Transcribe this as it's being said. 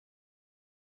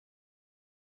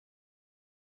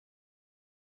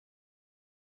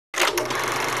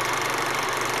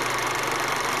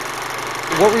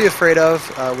What were you afraid of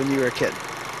when you were a kid?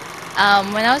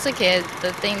 When I was a kid,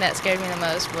 the thing that scared me the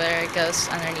most were ghosts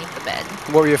underneath the bed.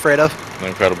 What were you afraid of? The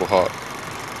Incredible Hulk.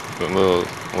 The little,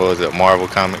 what was it, Marvel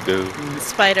comic dude?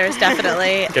 Spiders,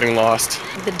 definitely. Getting lost.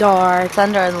 The dark,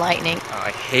 thunder and lightning.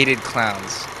 I hated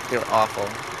clowns. They were awful.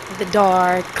 The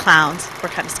dark. Clowns were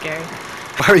kind of scary.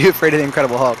 Why were you afraid of the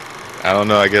Incredible Hulk? I don't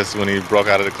know, I guess when he broke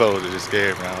out of the clothes, it just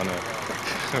scared me, I don't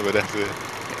know. But that's it.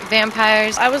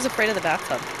 Vampires. I was afraid of the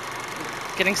bathtub.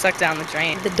 Getting sucked down the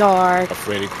drain. The dark.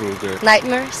 Freddy Krueger.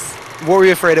 Nightmares. What were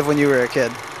you afraid of when you were a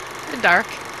kid? The dark.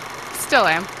 Still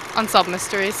am. Unsolved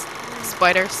mysteries.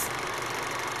 Spiders.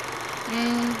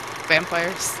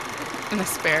 Vampires. And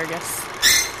asparagus.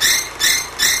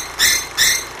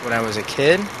 When I was a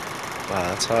kid? Wow,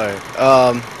 that's hard.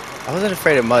 I wasn't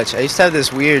afraid of much. I used to have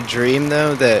this weird dream,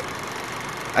 though, that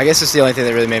I guess it's the only thing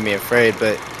that really made me afraid,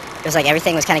 but It was like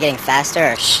everything was kind of getting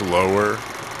faster. Slower,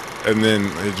 and then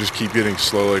it just keep getting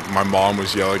slow. Like my mom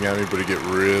was yelling at me, but it get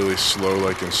really slow,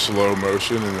 like in slow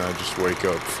motion, and I just wake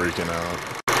up freaking out.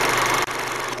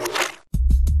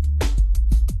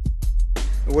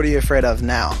 What are you afraid of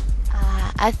now?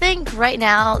 I think right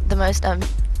now the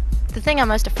thing I'm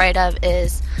most afraid of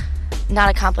is not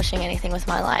accomplishing anything with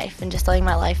my life and just letting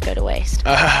my life go to waste.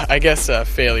 I guess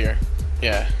failure.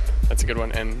 Yeah, that's a good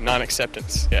one. And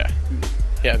non-acceptance.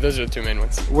 Yeah, those are the two main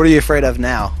ones. What are you afraid of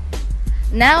now?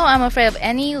 Now I'm afraid of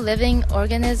any living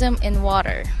organism in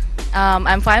water.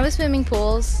 I'm fine with swimming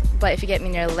pools, but if you get me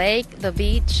near a lake, the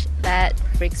beach, that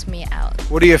freaks me out.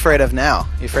 What are you afraid of now?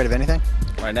 You afraid of anything?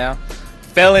 right now,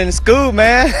 failing in school,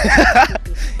 man.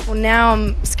 Well, now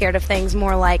I'm scared of things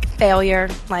more like failure,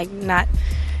 like not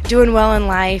doing well in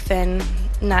life and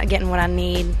not getting what I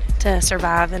need to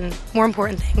survive, and more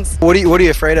important things. What are you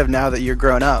afraid of now that you're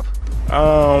grown up?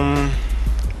 I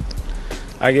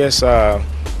guess now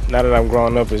that I'm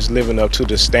growing up is living up to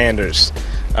the standards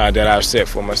that I've set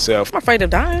for myself. I'm afraid of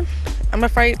dying. I'm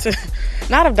afraid to,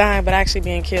 not of dying, but actually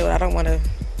being killed. I don't want to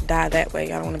die that way.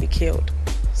 I don't want to be killed.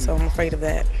 So I'm afraid of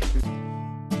that.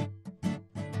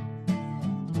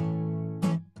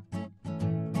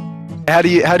 How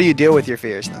do you deal with your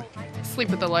fears then? Sleep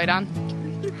with the light on.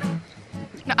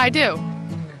 No, I do.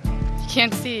 You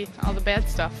can't see all the bad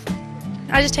stuff.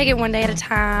 I just take it one day at a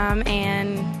time,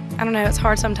 and I don't know, it's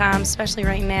hard sometimes, especially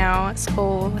right now at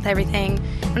school with everything.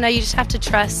 I don't know, you just have to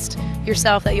trust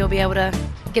yourself that you'll be able to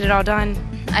get it all done.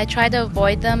 I try to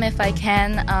avoid them if I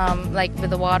can, like with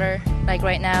the water. Like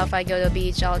right now, if I go to the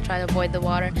beach, I'll try to avoid the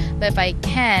water. But if I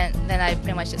can't, then I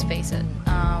pretty much just face it.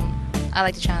 I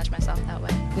like to challenge myself that way.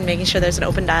 Making sure there's an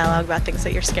open dialogue about things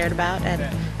that you're scared about. And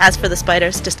as for the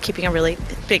spiders, just keeping a really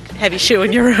big, heavy shoe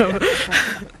in your room.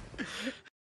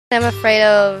 I'm afraid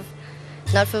of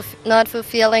not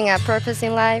fulfilling a purpose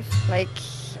in life. Like,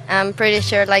 I'm pretty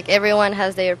sure like everyone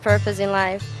has their purpose in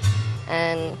life,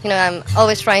 and I'm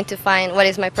always trying to find what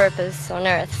is my purpose on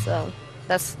earth. So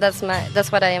that's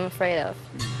what I am afraid of.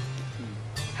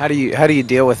 How do you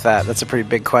deal with that? That's a pretty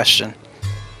big question.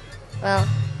 Well,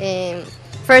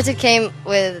 first it came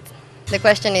with the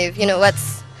question of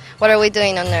what are we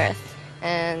doing on earth,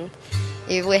 and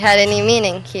if we had any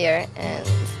meaning here, and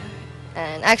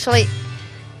actually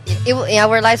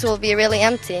our lives will be really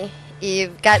empty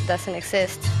if God doesn't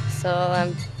exist.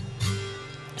 So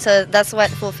that's what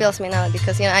fulfills me now,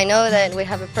 because I know that we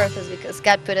have a purpose, because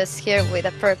God put us here with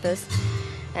a purpose,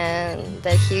 and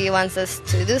that He wants us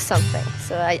to do something.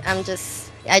 So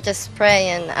I just pray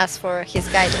and ask for His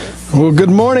guidance. Well, good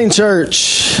morning,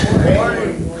 church. Good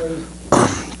morning.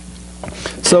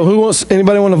 So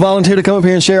anybody want to volunteer to come up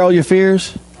here and share all your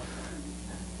fears?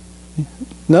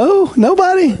 No?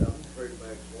 Nobody?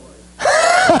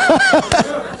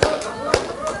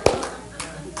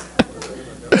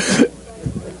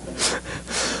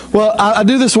 Well, I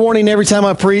do this warning every time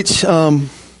I preach.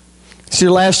 It's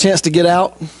your last chance to get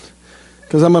out,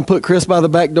 because I'm going to put Chris by the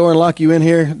back door and lock you in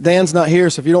here. Dan's not here,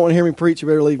 so if you don't want to hear me preach, you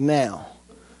better leave now.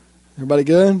 Everybody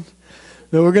good?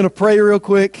 Now we're going to pray real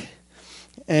quick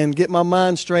and get my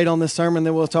mind straight on this sermon.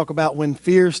 Then we'll talk about when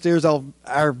fear steers off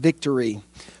our victory.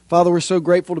 Father, we're so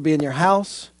grateful to be in your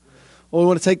house. Well, we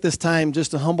want to take this time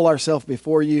just to humble ourselves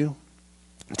before you,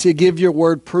 to give your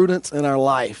word prudence in our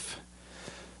life,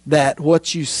 that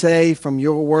what you say from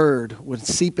your word would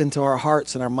seep into our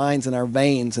hearts and our minds and our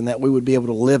veins, and that we would be able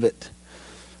to live it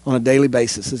on a daily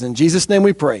basis. It's in Jesus' name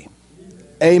we pray.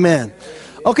 Amen.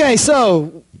 Okay,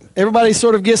 so everybody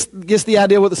sort of gets the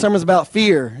idea what the sermon's about,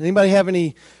 fear. Anybody have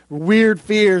any weird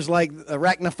fears like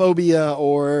arachnophobia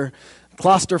or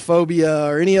claustrophobia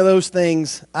or any of those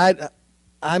things?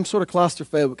 I'm sort of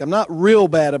claustrophobic. I'm not real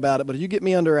bad about it, but if you get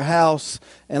me under a house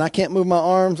and I can't move my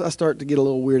arms, I start to get a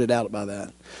little weirded out by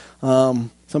that.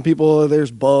 Some people,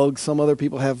 there's bugs. Some other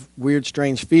people have weird,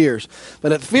 strange fears. But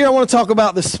the fear I want to talk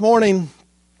about this morning,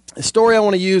 the story I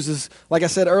want to use is, like I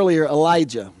said earlier,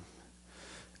 Elijah.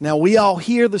 Now, we all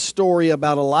hear the story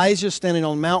about Elijah standing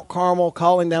on Mount Carmel,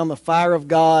 calling down the fire of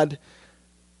God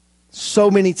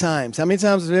so many times. How many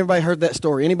times has everybody heard that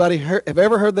story? Anybody have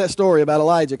ever heard that story about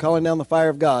Elijah calling down the fire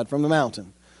of God from the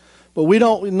mountain? But we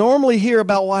don't normally hear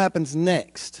about what happens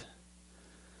next.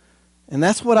 And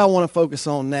that's what I want to focus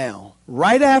on now.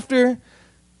 Right after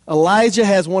Elijah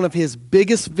has one of his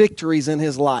biggest victories in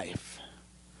his life,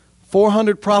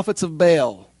 400 prophets of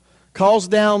Baal, calls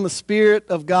down the Spirit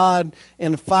of God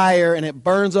in fire, and it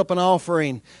burns up an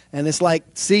offering. And it's like,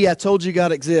 see, I told you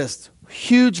God exists.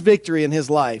 Huge victory in his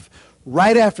life.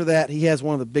 Right after that, he has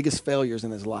one of the biggest failures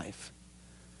in his life.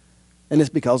 And it's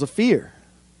because of fear.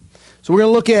 So we're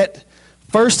going to look at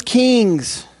 1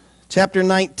 Kings chapter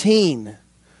 19.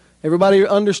 Everybody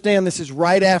understand this is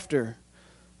right after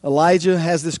Elijah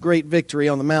has this great victory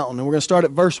on the mountain. And we're going to start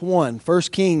at verse 1. 1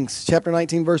 Kings chapter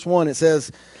 19, verse 1. It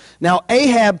says, "Now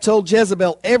Ahab told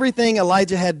Jezebel everything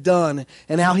Elijah had done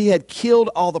and how he had killed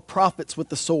all the prophets with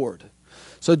the sword.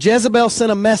 So Jezebel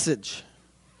sent a message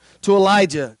to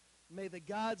Elijah, 'May the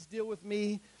gods deal with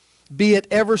me, be it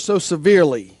ever so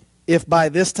severely, if by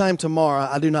this time tomorrow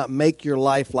I do not make your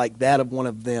life like that of one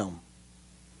of them.'"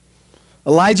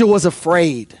 Elijah was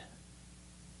afraid.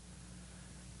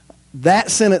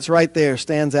 That sentence right there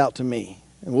stands out to me.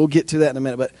 And we'll get to that in a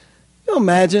minute. But you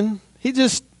imagine, he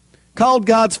just called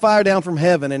God's fire down from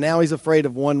heaven, and now he's afraid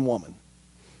of one woman.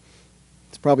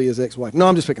 It's probably his ex-wife. No,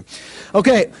 I'm just picking.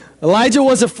 Okay, Elijah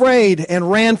was afraid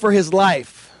and ran for his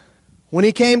life. When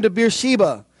he came to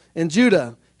Beersheba in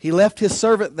Judah, he left his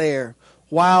servant there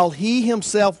while he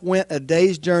himself went a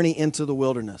day's journey into the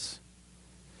wilderness.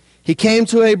 He came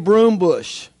to a broom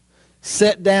bush,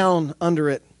 sat down under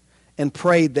it, and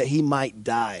prayed that he might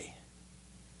die.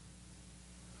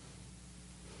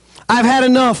 "I've had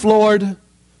enough, Lord,"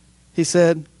 he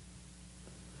said.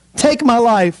 "Take my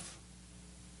life."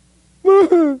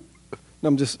 When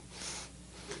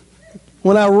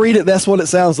I read it, that's what it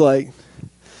sounds like.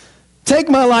 "Take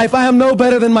my life. I am no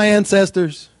better than my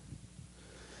ancestors."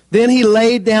 Then he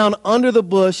laid down under the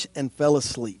bush and fell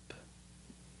asleep.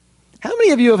 How many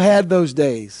of you have had those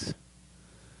days?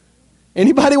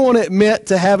 Anybody want to admit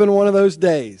to having one of those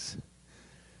days?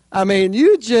 I mean,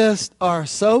 you just are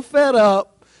so fed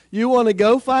up, you want to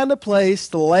go find a place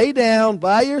to lay down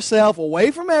by yourself,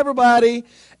 away from everybody,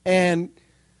 and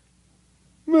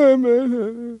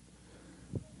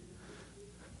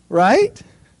right?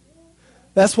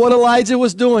 That's what Elijah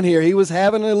was doing here. He was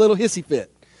having a little hissy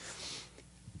fit.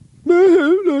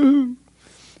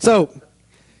 So,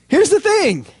 here's the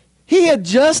thing. He had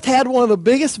just had one of the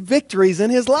biggest victories in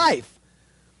his life.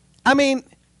 I mean,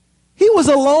 he was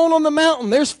alone on the mountain.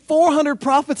 There's 400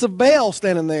 prophets of Baal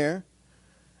standing there.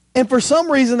 And for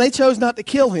some reason, they chose not to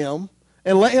kill him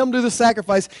and let him do the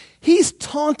sacrifice. He's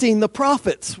taunting the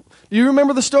prophets. Do you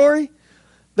remember the story?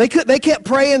 They kept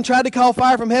praying, tried to call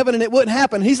fire from heaven, and it wouldn't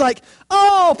happen. He's like,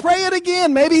 "Oh, pray it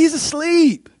again. Maybe he's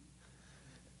asleep."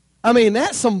 I mean,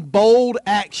 that's some bold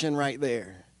action right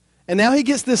there. And now he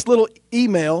gets this little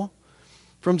email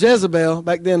from Jezebel.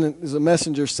 Back then, it was a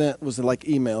messenger sent, was like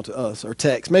email to us, or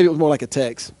text. Maybe it was more like a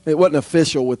text. It wasn't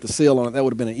official with the seal on it. That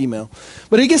would have been an email.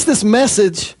 But he gets this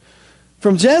message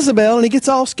from Jezebel, and he gets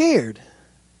all scared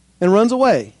and runs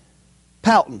away,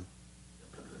 pouting.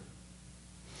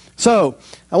 So,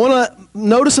 I want to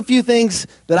notice a few things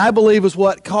that I believe is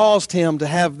what caused him to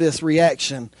have this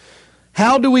reaction.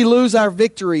 How do we lose our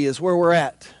victory is where we're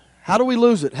at. How do we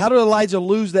lose it? How did Elijah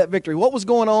lose that victory? What was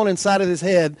going on inside of his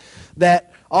head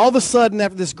that all of a sudden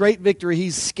after this great victory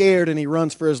he's scared and he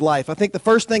runs for his life? I think the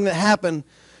first thing that happened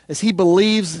is he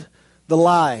believes the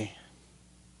lie.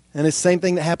 And it's the same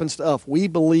thing that happens to us. We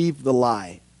believe the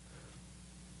lie.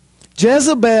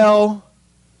 Jezebel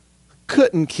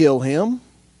couldn't kill him.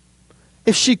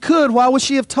 If she could, why would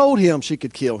she have told him she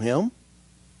could kill him?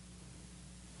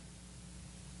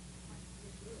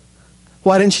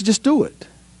 Why didn't she just do it?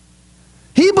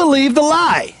 He believed the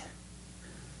lie.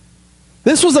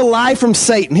 This was a lie from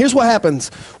Satan. Here's what happens.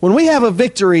 When we have a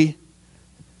victory,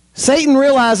 Satan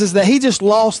realizes that he just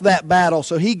lost that battle,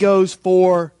 so he goes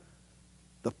for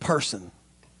the person.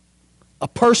 A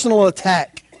personal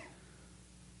attack.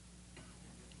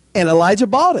 And Elijah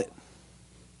bought it.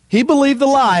 He believed the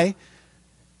lie.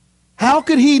 How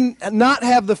could he not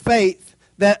have the faith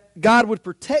that God would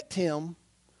protect him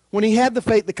when he had the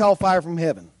faith to call fire from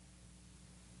heaven?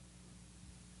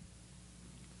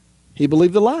 He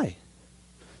believed the lie.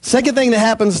 Second thing that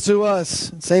happens to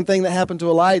us, same thing that happened to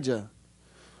Elijah,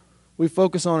 we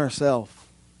focus on ourselves.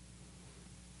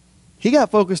 He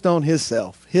got focused on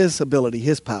himself, his ability,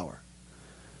 his power.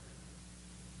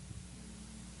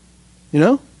 You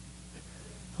know?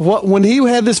 When he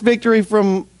had this victory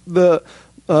from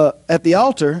at the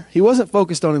altar, he wasn't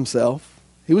focused on himself.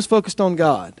 He was focused on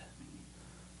God.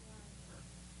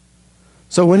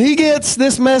 So when he gets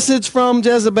this message from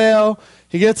Jezebel,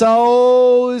 he gets,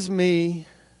 oh, woe is me.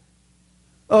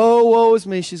 Oh, woe is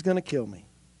me. She's going to kill me.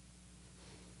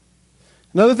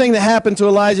 Another thing that happened to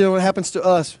Elijah and what happens to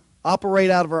us, operate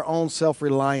out of our own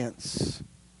self-reliance.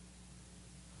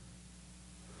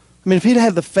 I mean, if he'd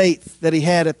had the faith that he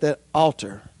had at the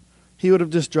altar, he would have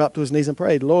just dropped to his knees and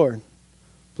prayed, Lord,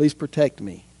 please protect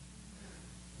me.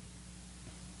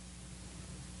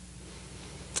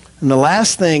 And the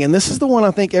last thing, and this is the one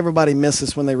I think everybody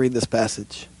misses when they read this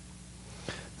passage.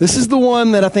 This is the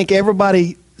one that I think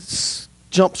everybody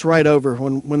jumps right over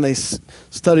when they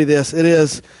study this. It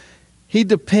is, he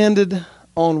depended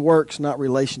on works, not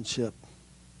relationship.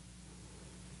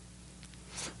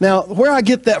 Now, where I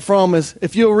get that from is,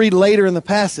 if you'll read later in the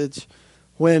passage,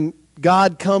 when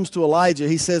God comes to Elijah,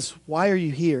 he says, why are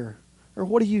you here? Or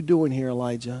what are you doing here,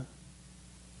 Elijah?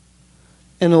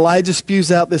 And Elijah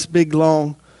spews out this big,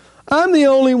 long, I'm the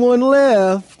only one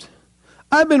left.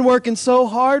 I've been working so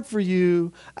hard for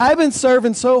you. I've been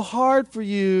serving so hard for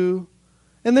you.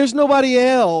 And there's nobody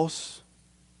else.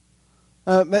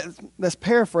 That's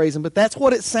paraphrasing, but that's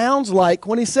what it sounds like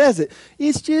when he says it.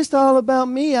 It's just all about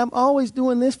me. I'm always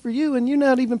doing this for you, and you're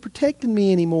not even protecting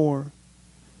me anymore.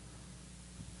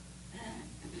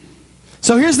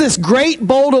 So here's this great,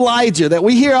 bold Elijah that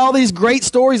we hear all these great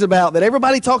stories about, that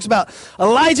everybody talks about.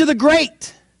 Elijah the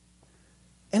Great.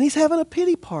 And he's having a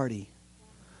pity party.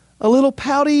 A little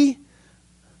pouty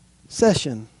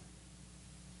session.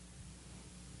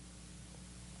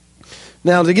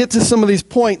 Now, to get to some of these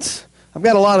points, I've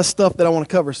got a lot of stuff that I want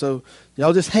to cover, so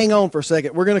y'all just hang on for a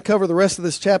second. We're going to cover the rest of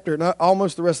this chapter, not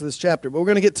almost the rest of this chapter, but we're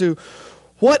going to get to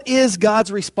what is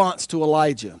God's response to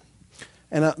Elijah.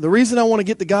 And the reason I want to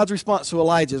get to God's response to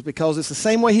Elijah is because it's the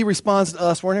same way he responds to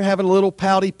us. We're here having a little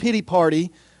pouty pity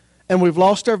party, and we've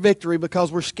lost our victory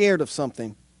because we're scared of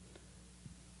something.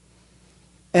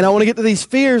 And I want to get to these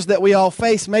fears that we all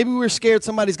face. Maybe we're scared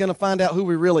somebody's going to find out who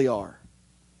we really are,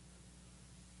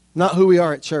 not who we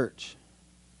are at church.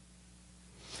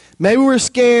 Maybe we're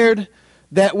scared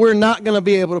that we're not going to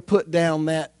be able to put down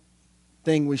that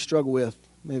thing we struggle with.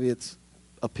 Maybe it's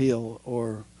a pill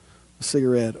or a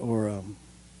cigarette or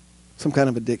some kind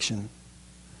of addiction.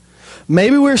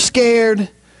 Maybe we're scared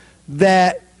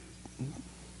that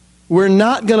we're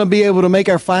not going to be able to make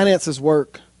our finances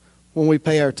work when we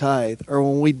pay our tithe or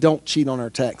when we don't cheat on our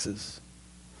taxes.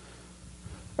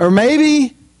 Or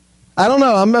maybe, I don't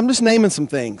know, I'm just naming some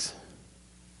things.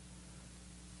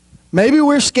 Maybe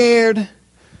we're scared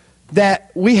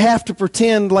that we have to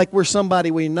pretend like we're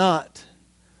somebody we're not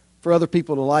for other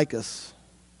people to like us.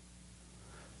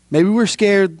 Maybe we're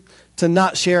scared to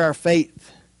not share our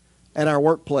faith at our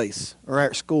workplace or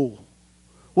at school.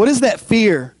 What is that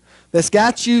fear that's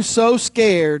got you so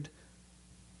scared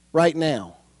right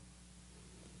now?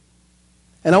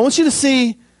 And I want you to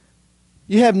see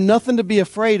you have nothing to be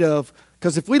afraid of,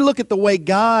 because if we look at the way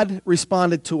God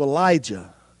responded to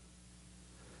Elijah,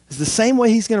 it's the same way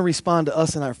he's going to respond to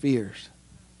us in our fears.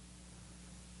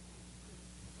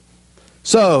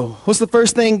 So, what's the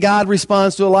first thing God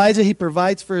responds to Elijah? He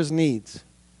provides for his needs.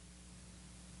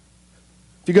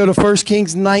 If you go to 1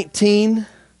 Kings 19,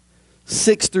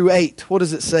 6 through 8, what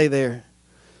does it say there?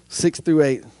 6 through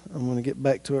 8. I'm going to get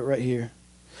back to it right here.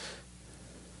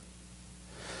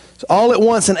 So all at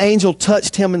once an angel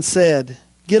touched him and said,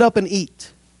 "Get up and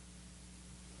eat."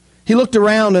 He looked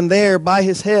around, and there by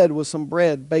his head was some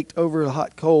bread baked over the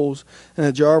hot coals and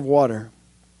a jar of water.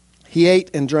 He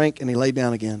ate and drank, and he lay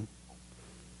down again.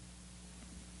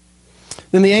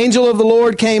 Then the angel of the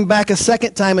Lord came back a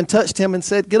second time and touched him and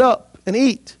said, "Get up and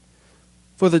eat,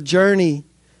 for the journey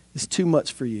is too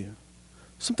much for you."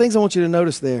 Some things I want you to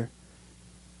notice there.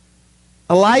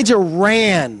 Elijah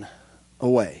ran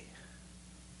away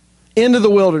into the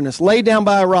wilderness, laid down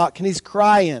by a rock, and he's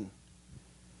crying,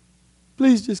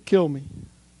 "Please just kill me."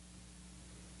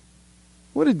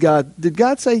 What did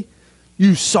God say?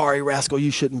 "You sorry rascal,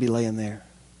 you shouldn't be laying there.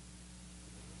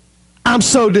 I'm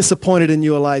so disappointed in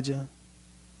you, Elijah."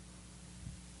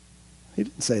 He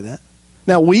didn't say that.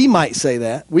 Now, we might say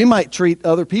that. We might treat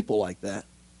other people like that.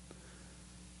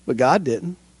 But God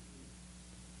didn't.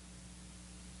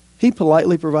 He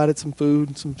politely provided some food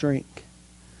and some drink.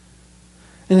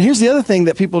 And here's the other thing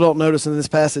that people don't notice in this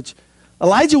passage.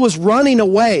 Elijah was running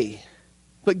away,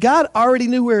 but God already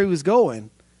knew where he was going,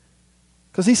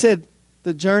 because he said,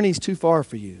 "The journey's too far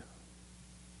for you."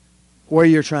 where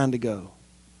you're trying to go.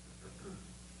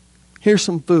 Here's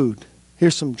some food.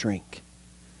 Here's some drink.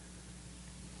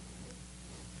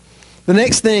 The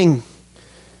next thing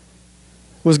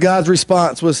was God's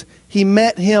response was he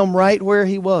met him right where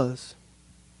he was.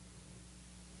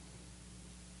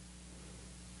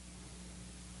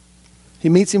 He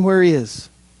meets him where he is.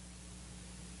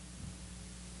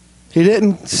 He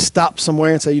didn't stop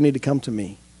somewhere and say, you need to come to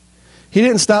me. He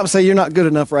didn't stop and say, you're not good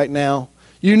enough right now.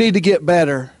 You need to get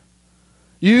better.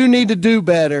 You need to do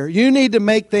better. You need to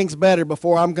make things better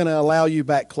before I'm going to allow you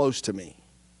back close to me.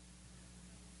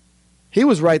 He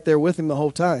was right there with him the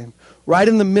whole time. Right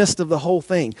in the midst of the whole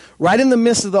thing. Right in the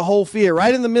midst of the whole fear.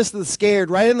 Right in the midst of the scared.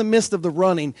 Right in the midst of the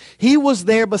running. He was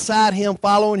there beside him,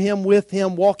 following him, with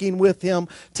him, walking with him,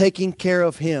 taking care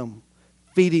of him,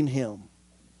 feeding him,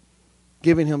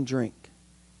 giving him drink.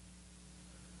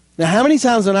 Now, how many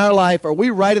times in our life are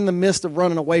we right in the midst of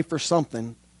running away for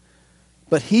something,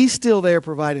 but he's still there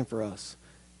providing for us,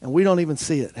 and we don't even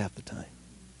see it half the time?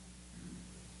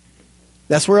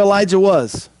 That's where Elijah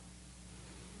was.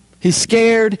 He's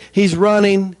scared, he's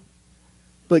running,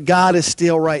 but God is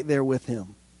still right there with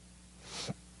him.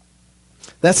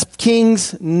 That's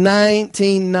Kings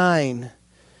 19:9.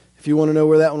 If you want to know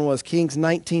where that one was, Kings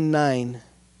 19:9.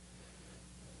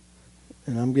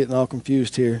 And I'm getting all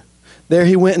confused here. There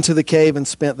he went into the cave and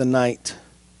spent the night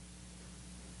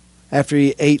after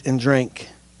he ate and drank.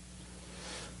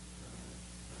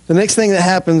 The next thing that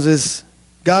happens is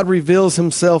God reveals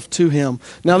himself to him.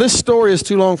 Now, this story is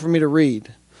too long for me to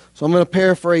read, so I'm going to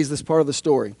paraphrase this part of the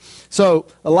story. So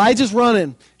Elijah's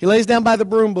running. He lays down by the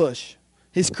broom bush.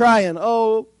 He's crying,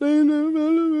 oh.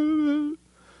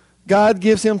 God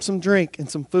gives him some drink and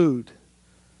some food.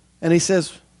 And he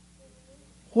says,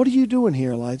 what are you doing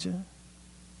here, Elijah?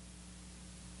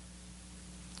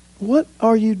 What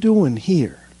are you doing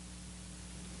here?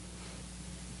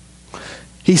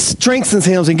 He strengthens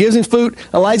him and gives him food.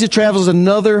 Elijah travels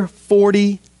another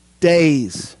 40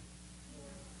 days.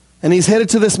 And he's headed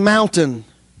to this mountain.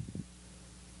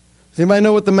 Does anybody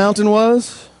know what the mountain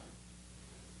was?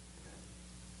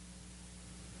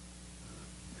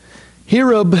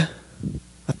 Horeb,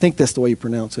 I think that's the way you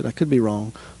pronounce it. I could be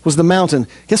wrong. Was the mountain.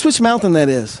 Guess which mountain that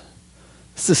is?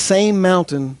 It's the same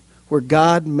mountain where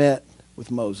God met with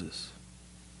Moses.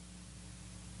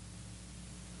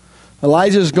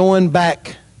 Elijah's going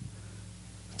back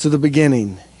to the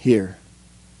beginning here.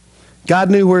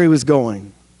 God knew where he was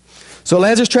going. So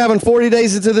Elijah's traveling 40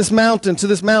 days into this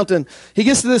mountain, He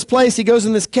gets to this place, he goes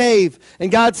in this cave, and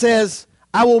God says,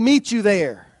 I will meet you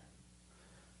there.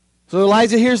 So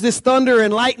Elijah hears this thunder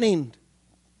and lightning,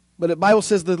 but the Bible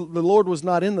says the Lord was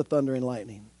not in the thunder and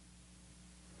lightning.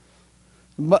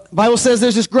 The Bible says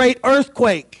there's this great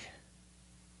earthquake.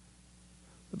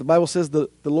 But the Bible says the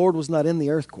Lord was not in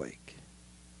the earthquake.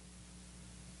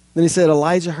 Then he said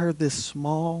Elijah heard this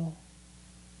small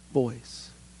voice.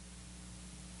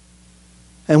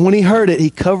 And when he heard it, he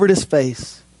covered his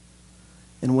face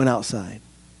and went outside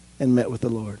and met with the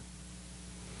Lord.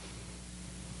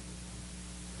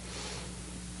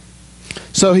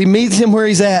 So he meets him where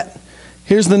he's at.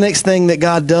 Here's the next thing that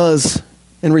God does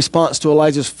in response to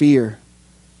Elijah's fear.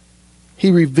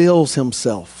 He reveals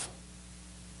himself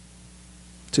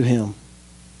to him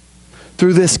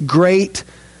through this great,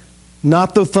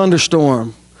 not the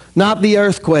thunderstorm, not the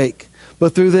earthquake,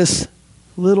 but through this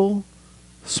little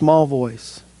small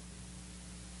voice.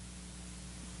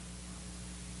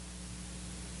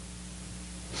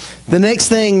 The next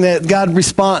thing that God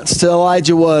responds to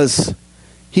Elijah was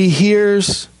he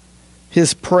hears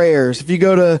his prayers. If you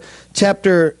go to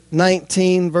chapter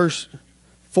 19, verse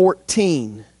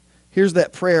 14, here's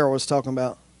that prayer I was talking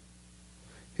about.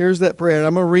 Here's that prayer, and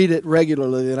I'm going to read it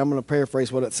regularly, and I'm going to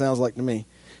paraphrase what it sounds like to me.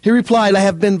 He replied, I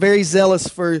have been very zealous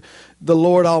for the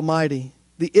Lord Almighty.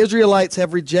 The Israelites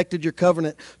have rejected your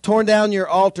covenant, torn down your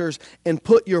altars, and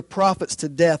put your prophets to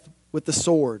death with the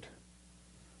sword.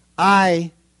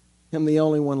 I am the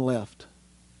only one left.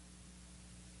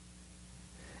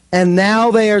 And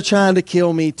now they are trying to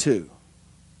kill me too.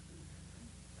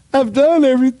 I've done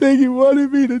everything you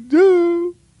wanted me to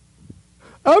do.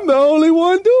 I'm the only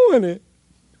one doing it.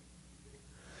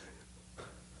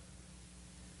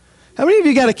 How many of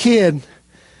you got a kid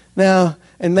now,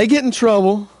 and they get in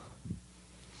trouble,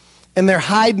 and they're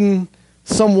hiding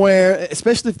somewhere,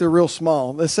 especially if they're real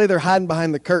small. Let's say they're hiding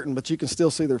behind the curtain, but you can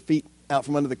still see their feet out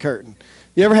from under the curtain.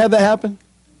 You ever had that happen?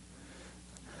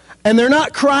 And they're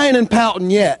not crying and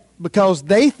pouting yet because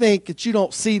they think that you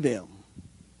don't see them.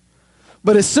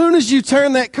 But as soon as you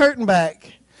turn that curtain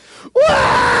back,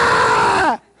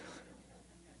 wah!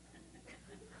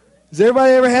 Has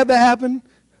everybody ever had that happen?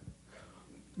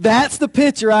 That's the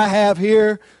picture I have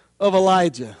here of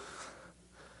Elijah.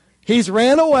 He's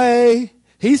ran away.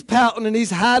 He's pouting and he's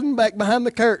hiding back behind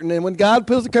the curtain. And when God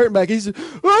pulls the curtain back, he's, I'm the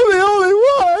only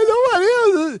one. Nobody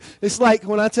else. It's like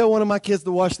when I tell one of my kids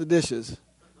to wash the dishes.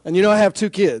 And you know I have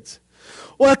 2 kids.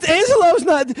 Well,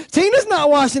 Tina's not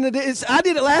washing the dishes. I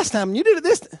did it last time. And you did it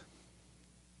this time.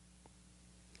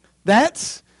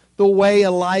 That's the way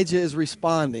Elijah is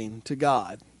responding to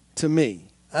God, to me.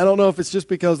 I don't know if it's just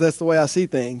because that's the way I see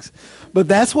things, but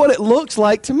that's what it looks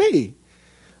like to me.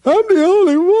 I'm the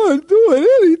only one doing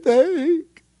anything.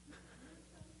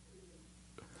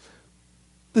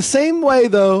 The same way,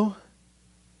 though,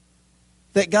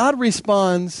 that God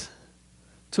responds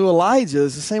to Elijah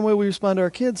is the same way we respond to our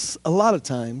kids a lot of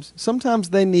times. Sometimes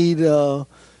they need a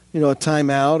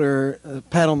timeout or a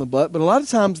pat on the butt, but a lot of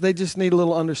times they just need a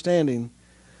little understanding.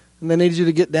 And they need you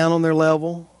to get down on their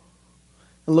level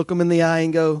and look them in the eye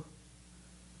and go,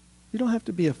 you don't have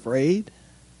to be afraid.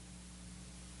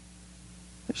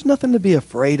 There's nothing to be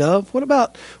afraid of. What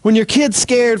about when your kid's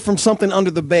scared from something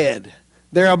under the bed?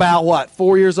 They're about, what,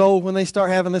 4 years old when they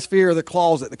start having this fear of the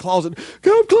closet. The closet,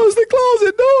 come close the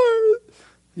closet door.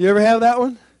 You ever have that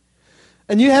one?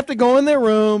 And you have to go in their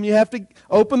room. You have to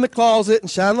open the closet and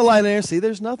shine the light in there. See,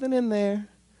 there's nothing in there.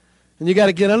 And you got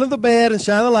to get under the bed and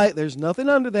shine the light. There's nothing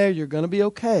under there. You're going to be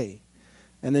okay.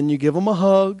 And then you give them a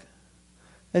hug.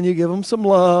 And you give them some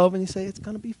love. And you say, it's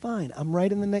going to be fine. I'm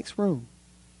right in the next room.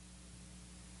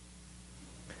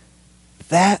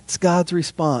 That's God's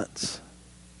response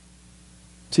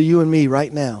to you and me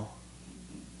right now.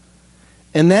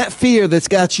 And that fear that's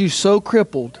got you so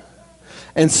crippled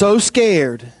and so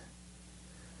scared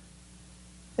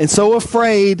and so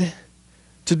afraid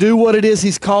to do what it is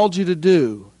He's called you to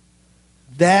do,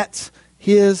 that's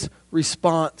His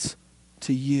response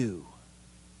to you.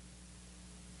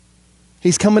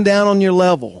 He's coming down on your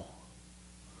level.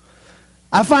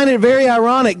 I find it very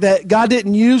ironic that God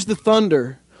didn't use the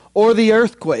thunder or the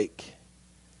earthquake,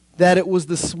 that it was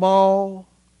the small,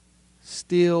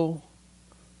 still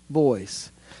voice.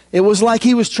 It was like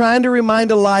He was trying to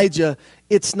remind Elijah,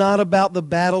 it's not about the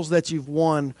battles that you've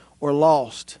won or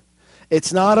lost.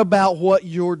 It's not about what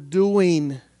you're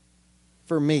doing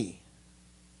for me.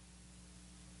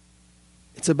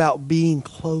 It's about being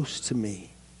close to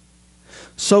me.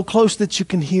 So close that you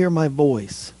can hear my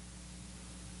voice.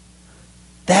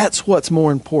 That's what's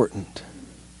more important.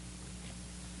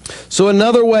 So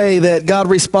another way that God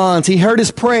responds, He heard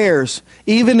his prayers,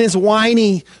 even his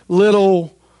whiny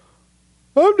little,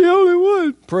 I'm the only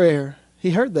one prayer.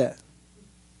 He heard that.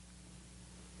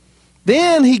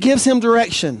 Then He gives him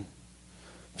direction.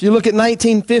 If you look at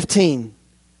 19:15, it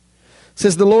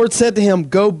says, the Lord said to him,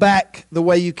 go back the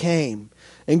way you came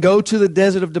and go to the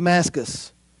desert of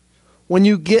Damascus. When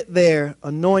you get there,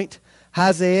 anoint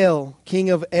Hazael, king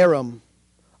of Aram.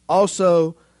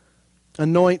 Also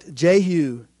anoint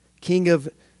Jehu, king of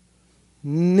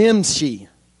Nimshi.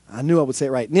 I knew I would say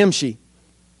it right. Nimshi.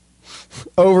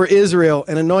 Over Israel.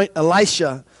 And anoint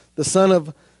Elisha, the son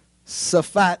of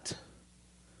Shaphat,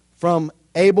 from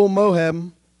Abel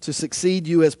Moab, to succeed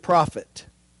you as prophet.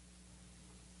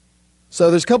 So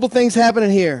there's a couple things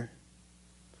happening here.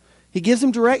 He gives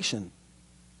him direction.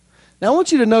 Now I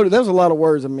want you to note that there's a lot of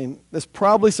words. I mean, there's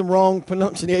probably some wrong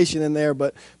pronunciation in there,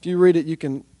 but if you read it, you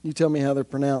tell me how they're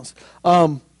pronounced.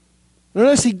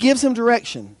 Notice He gives him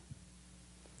direction.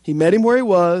 He met him where he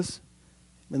was,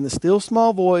 in the still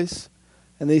small voice,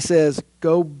 and He says,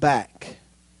 go back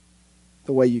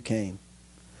the way you came.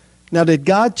 Now, did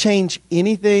God change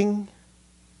anything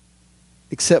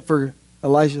except for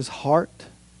Elijah's heart?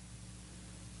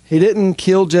 He didn't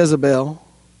kill Jezebel.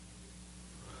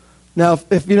 Now,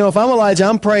 if I'm Elijah,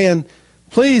 I'm praying,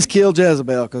 please kill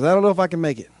Jezebel, because I don't know if I can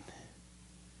make it.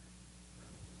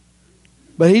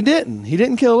 But He didn't. He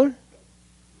didn't kill her.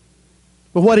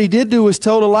 But what He did do was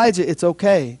told Elijah, it's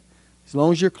okay, as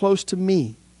long as you're close to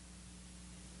me.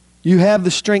 You have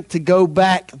the strength to go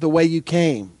back the way you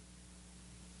came.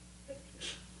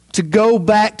 To go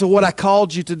back to what I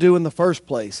called you to do in the first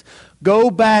place.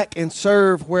 Go back and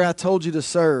serve where I told you to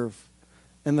serve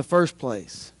in the first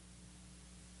place.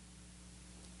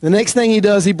 The next thing He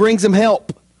does, He brings him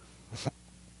help.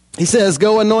 He says,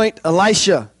 go anoint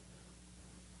Elisha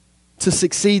to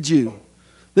succeed you.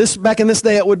 Back in this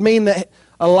day, it would mean that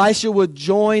Elisha would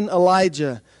join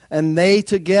Elijah and they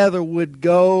together would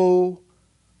go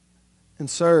and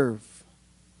serve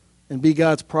and be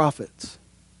God's prophets.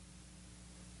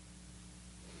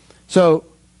 So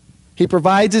He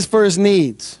provides for his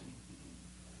needs.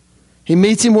 He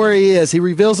meets him where he is. He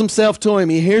reveals himself to him.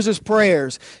 He hears his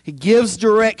prayers. He gives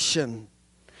direction.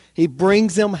 He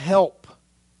brings him help.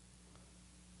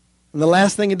 And the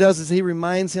last thing he does is he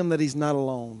reminds him that he's not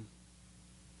alone.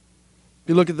 If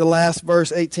you look at the last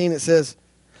verse, 18, it says,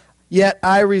 "Yet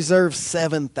I reserve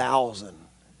 7,000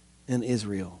 in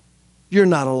Israel." You're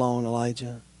not alone,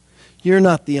 Elijah. You're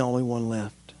not the only one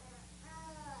left.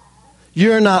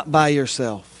 You're not by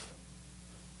yourself.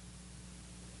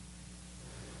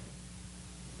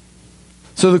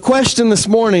 So the question this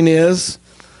morning is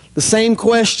the same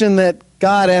question that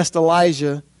God asked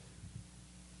Elijah.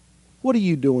 What are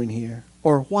you doing here?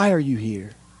 Or why are you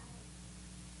here?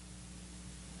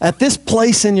 At this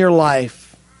place in your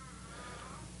life,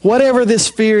 whatever this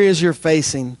fear is you're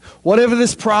facing, whatever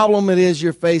this problem it is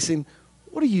you're facing,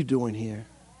 what are you doing here?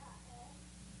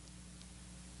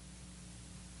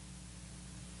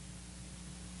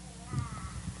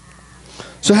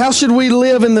 So how should we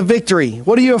live in the victory?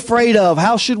 What are you afraid of?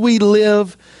 How should we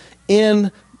live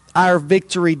in our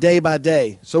victory day by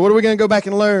day? So what are we going to go back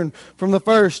and learn from the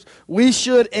first? We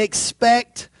should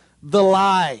expect the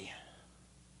lie.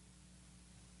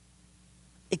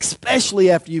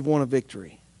 Especially after you've won a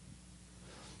victory.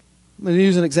 I'm going to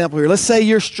use an example here. Let's say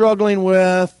you're struggling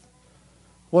with,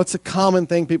 what's a common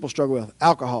thing people struggle with?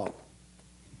 Alcohol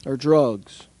or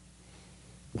drugs,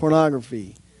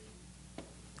 pornography,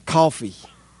 coffee.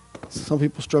 Some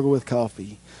people struggle with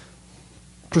coffee.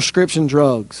 Prescription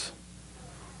drugs.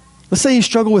 Let's say you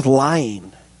struggle with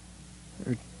lying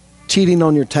or cheating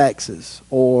on your taxes,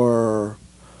 or,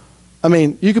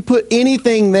 you could put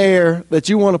anything there that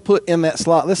you want to put in that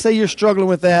slot. Let's say you're struggling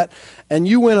with that and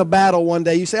you win a battle one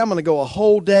day. You say, I'm going to go a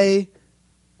whole day.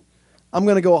 I'm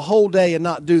going to go a whole day and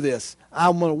not do this.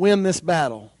 I'm going to win this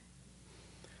battle.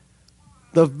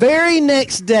 The very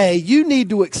next day, you need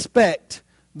to expect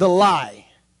the lie.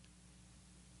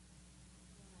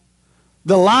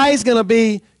 The lie is going to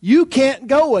be, you can't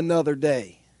go another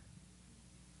day.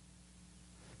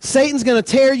 Satan's going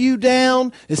to tear you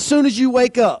down as soon as you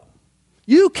wake up.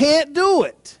 You can't do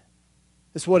it.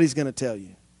 That's what he's going to tell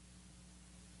you.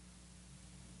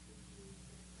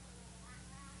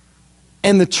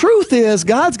 And the truth is,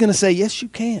 God's going to say, yes, you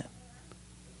can.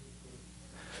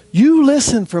 You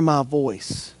listen for my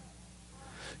voice.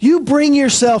 You bring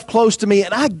yourself close to me,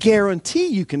 and I guarantee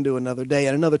you can do another day,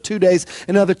 and another 2 days,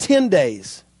 another 10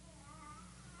 days,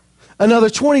 another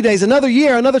 20 days, another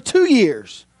year, another 2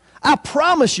 years. I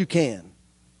promise you can.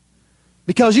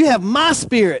 Because you have my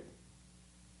spirit.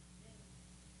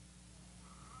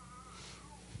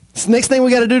 It's the next thing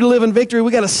we got to do to live in victory.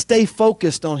 We got to stay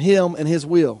focused on him and his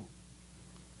will.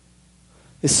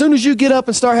 As soon as you get up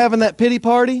and start having that pity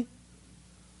party,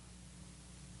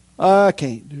 I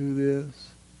can't do this.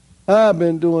 I've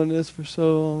been doing this for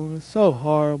so long. It's so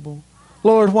horrible.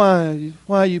 Lord,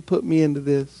 why you put me into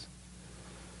this?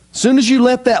 As soon as you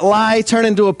let that lie turn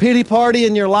into a pity party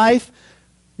in your life,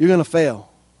 you're going to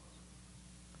fail.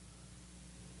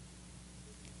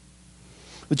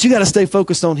 But you got to stay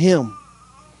focused on him.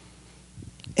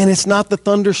 And it's not the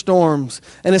thunderstorms,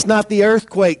 and it's not the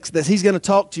earthquakes that he's going to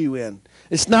talk to you in.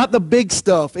 It's not the big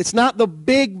stuff. It's not the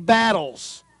big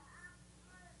battles.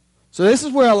 So this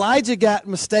is where Elijah got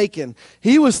mistaken.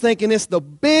 He was thinking it's the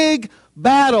big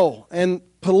battle, and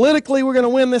politically we're going to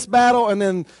win this battle, and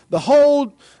then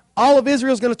all of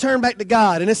Israel is going to turn back to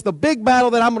God, and it's the big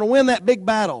battle that I'm going to win that big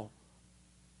battle.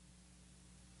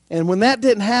 And when that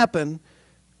didn't happen,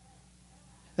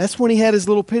 that's when he had his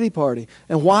little pity party.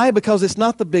 And why? Because it's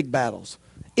not the big battles.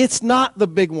 It's not the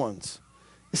big ones.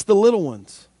 It's the little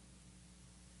ones.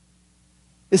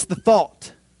 It's the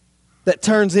thought that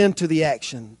turns into the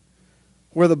action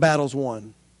where the battle's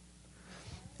won.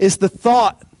 It's the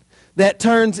thought that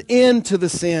turns into the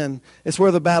sin. It's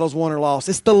where the battle's won or lost.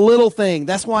 It's the little thing.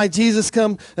 That's why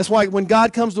that's why when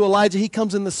God comes to Elijah, he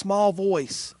comes in the small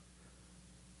voice.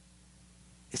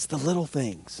 It's the little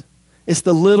things. It's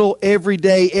the little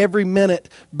everyday, every minute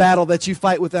battle that you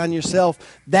fight within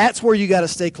yourself. That's where you got to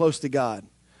stay close to God.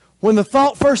 When the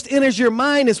thought first enters your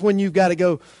mind is when you've got to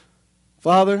go,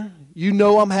 Father, you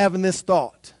know I'm having this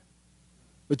thought,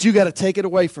 but you got to take it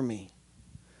away from me.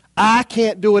 I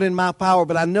can't do it in my power,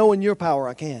 but I know in your power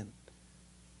I can.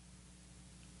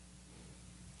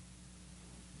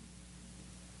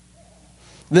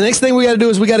 The next thing we got to do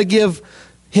is we got to give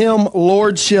him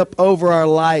lordship over our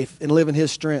life and live in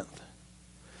his strength.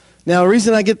 Now, the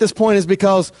reason I get this point is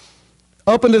because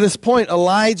up until this point,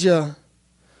 Elijah,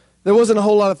 there wasn't a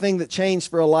whole lot of thing that changed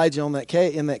for Elijah in that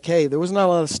cave. There was not a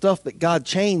lot of stuff that God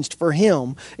changed for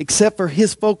him except for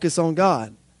his focus on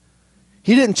God.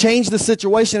 He didn't change the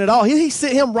situation at all. He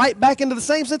sent him right back into the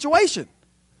same situation.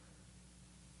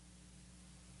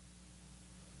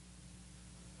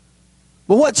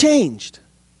 But what changed?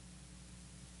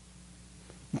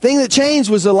 The thing that changed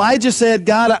was Elijah said,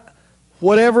 God,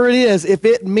 whatever it is, if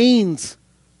it means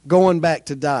going back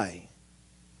to die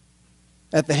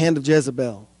at the hand of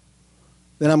Jezebel,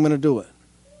 then I'm going to do it.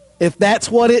 If that's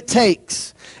what it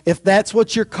takes, if that's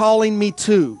what you're calling me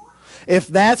to, if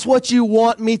that's what you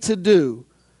want me to do,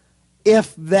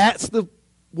 if that's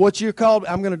what you're called,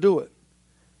 I'm going to do it.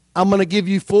 I'm going to give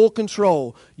you full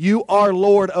control. You are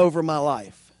Lord over my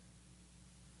life.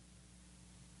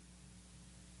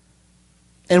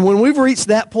 And when we've reached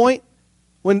that point,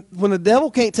 when the devil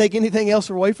can't take anything else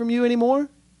away from you anymore,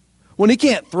 when he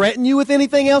can't threaten you with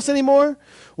anything else anymore,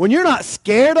 when you're not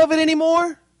scared of it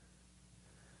anymore,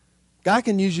 God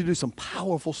can use you to do some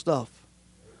powerful stuff.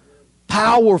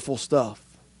 Powerful stuff.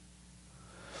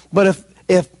 But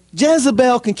if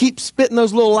Jezebel can keep spitting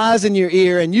those little lies in your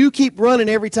ear and you keep running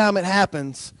every time it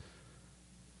happens,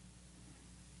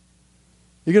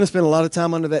 you're going to spend a lot of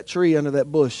time under that tree, under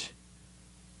that bush,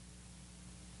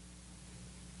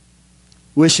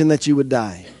 wishing that you would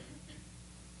die.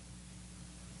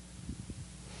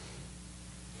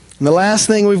 And the last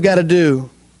thing we've got to do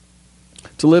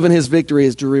to live in his victory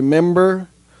is to remember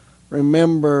a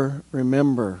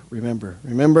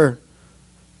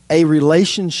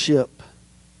relationship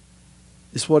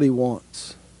is what he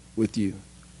wants with you.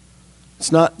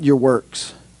 It's not your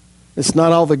works. It's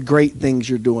not all the great things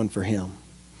you're doing for him.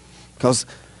 Because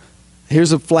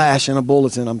here's a flash and a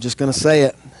bulletin. I'm just going to say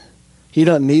it. He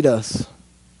doesn't need us.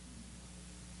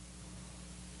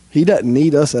 He doesn't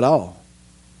need us at all.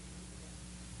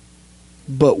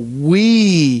 But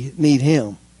we need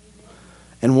him.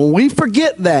 And when we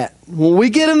forget that, when we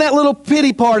get in that little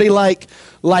pity party like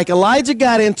Elijah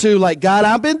got into, like, God,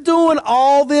 I've been doing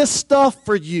all this stuff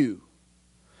for you.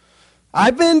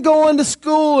 I've been going to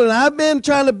school and I've been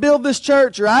trying to build this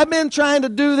church, or I've been trying to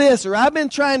do this, or I've been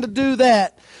trying to do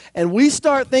that. And we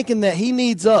start thinking that he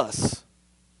needs us.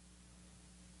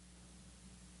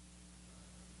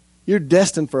 You're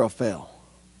destined for a fail.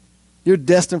 You're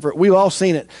destined for it. We've all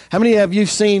seen it. How many of you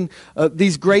seen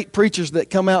these great preachers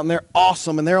that come out and they're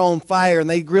awesome and they're on fire and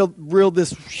they reeled this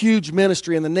huge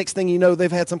ministry, and the next thing you know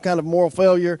they've had some kind of moral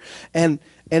failure and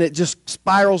it just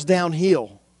spirals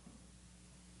downhill?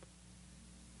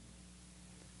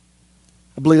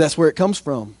 I believe that's where it comes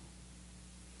from,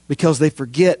 because they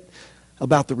forget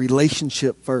about the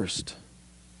relationship first.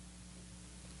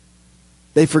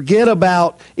 They forget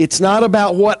about, it's not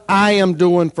about what I am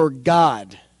doing for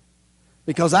God.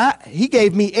 Because he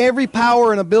gave me every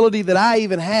power and ability that I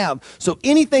even have. So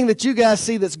anything that you guys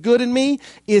see that's good in me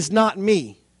is not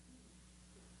me.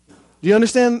 Do you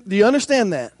understand? Do you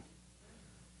understand that?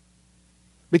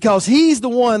 Because he's the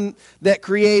one that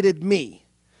created me.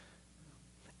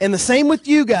 And the same with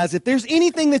you guys. If there's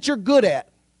anything that you're good at,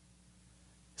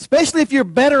 especially if you're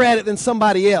better at it than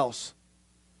somebody else,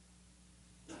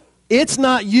 it's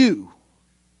not you.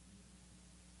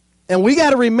 And we got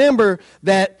to remember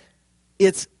that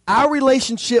it's our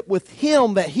relationship with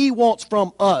him that he wants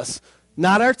from us.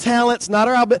 Not our talents, not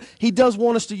our... He does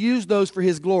want us to use those for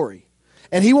his glory.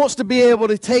 And he wants to be able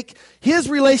to take his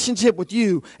relationship with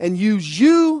you and use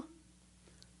you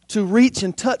to reach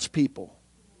and touch people.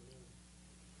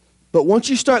 But once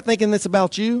you start thinking it's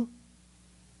about you,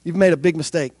 you've made a big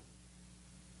mistake.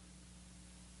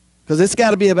 Because it's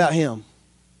got to be about him.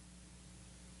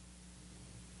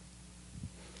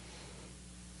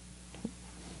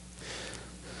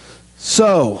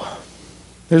 So,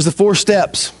 there's the 4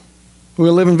 steps. We're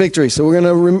going to live in victory. So we're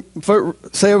going to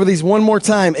say over these one more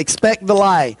time. Expect the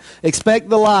lie. Expect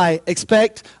the lie.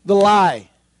 Expect the lie.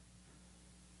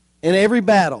 In every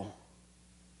battle.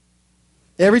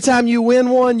 Every time you win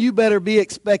one, you better be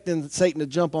expecting Satan to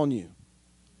jump on you.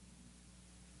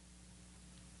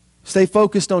 Stay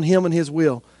focused on him and his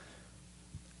will.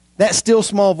 That still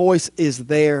small voice is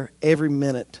there every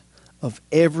minute of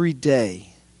every day.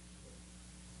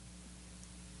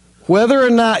 Whether or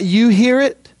not you hear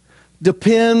it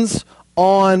depends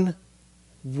on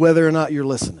whether or not you're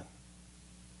listening.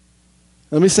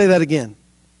 Let me say that again.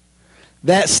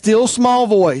 That still small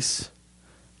voice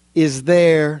is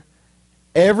there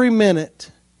every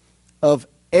minute of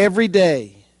every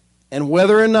day. And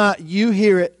whether or not you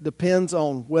hear it depends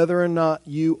on whether or not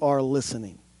you are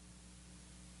listening.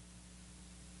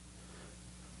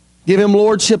 Give him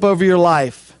lordship over your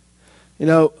life. You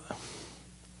know,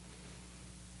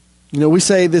 we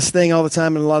say this thing all the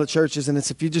time in a lot of churches, and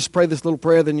it's if you just pray this little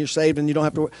prayer, then you're saved and you don't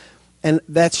have to. And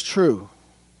that's true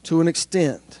to an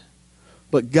extent.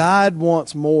 But God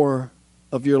wants more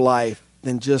of your life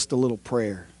than just a little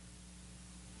prayer.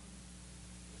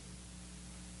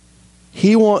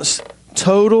 He wants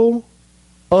total,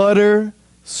 utter,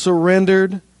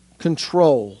 surrendered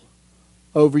control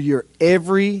over your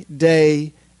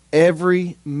everyday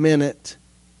every minute,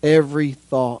 every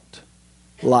thought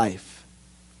life.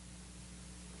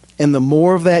 And the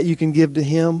more of that you can give to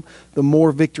Him, the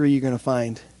more victory you're going to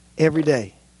find every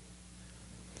day.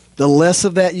 The less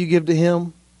of that you give to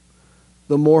Him,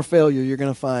 the more failure you're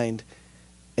going to find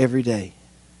every day.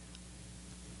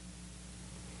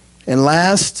 And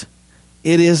last,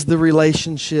 it is the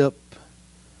relationship,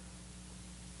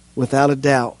 without a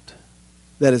doubt,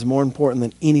 that is more important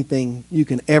than anything you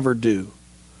can ever do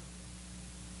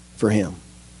for Him.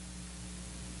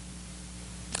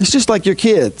 It's just like your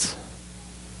kids.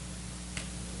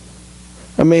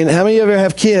 I mean, how many of you ever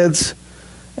have kids,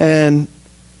 and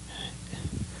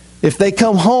if they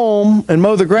come home and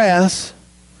mow the grass,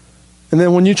 and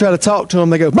then when you try to talk to them,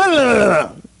 they go, blah, blah, blah,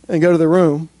 blah, and go to their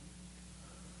room.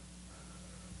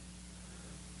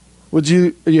 Are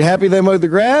you happy they mowed the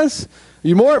grass? Are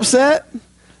you more upset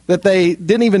that they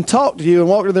didn't even talk to you and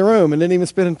walk to their room and didn't even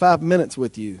spend 5 minutes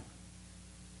with you?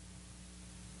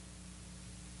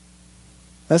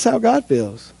 That's how God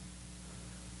feels.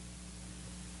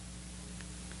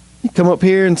 You come up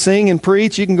here and sing and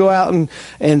preach. You can go out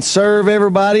and serve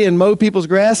everybody and mow people's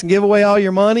grass and give away all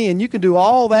your money. And you can do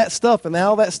all that stuff, and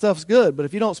all that stuff's good. But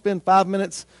if you don't spend 5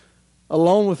 minutes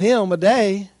alone with Him a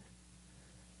day,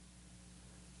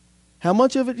 how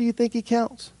much of it do you think He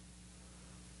counts?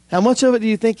 How much of it do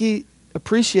you think He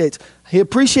appreciates? He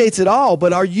appreciates it all,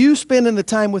 but are you spending the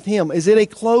time with Him? Is it a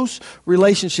close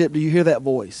relationship? Do you hear that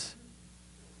voice?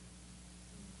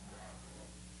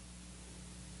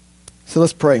 So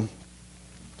let's pray.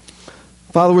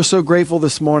 Father, we're so grateful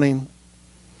this morning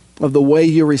of the way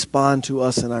You respond to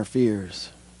us in our fears.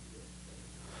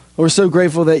 We're so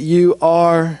grateful that You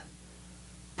are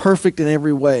perfect in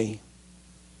every way.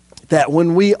 That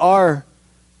when we are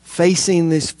facing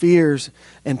these fears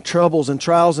and troubles and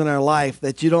trials in our life,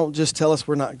 that You don't just tell us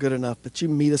we're not good enough, but You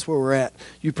meet us where we're at.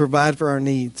 You provide for our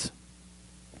needs.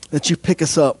 That You pick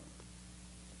us up.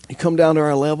 You come down to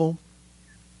our level.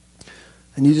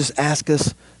 And You just ask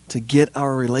us to get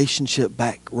our relationship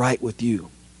back right with You.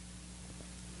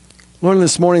 Lord,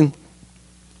 this morning,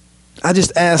 I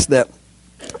just ask that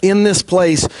in this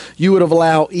place, You would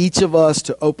allow each of us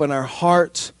to open our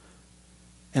hearts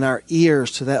and our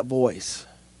ears to that voice,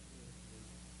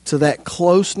 to that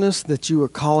closeness that You are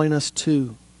calling us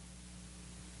to,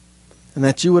 and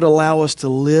that You would allow us to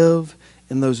live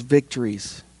in those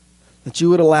victories, that You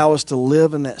would allow us to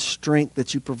live in that strength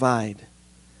that You provide,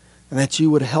 and that You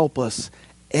would help us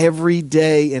every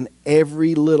day in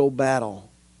every little battle,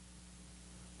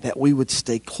 that we would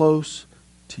stay close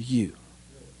to You.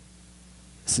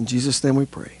 It's in Jesus' name we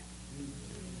pray.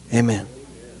 Amen.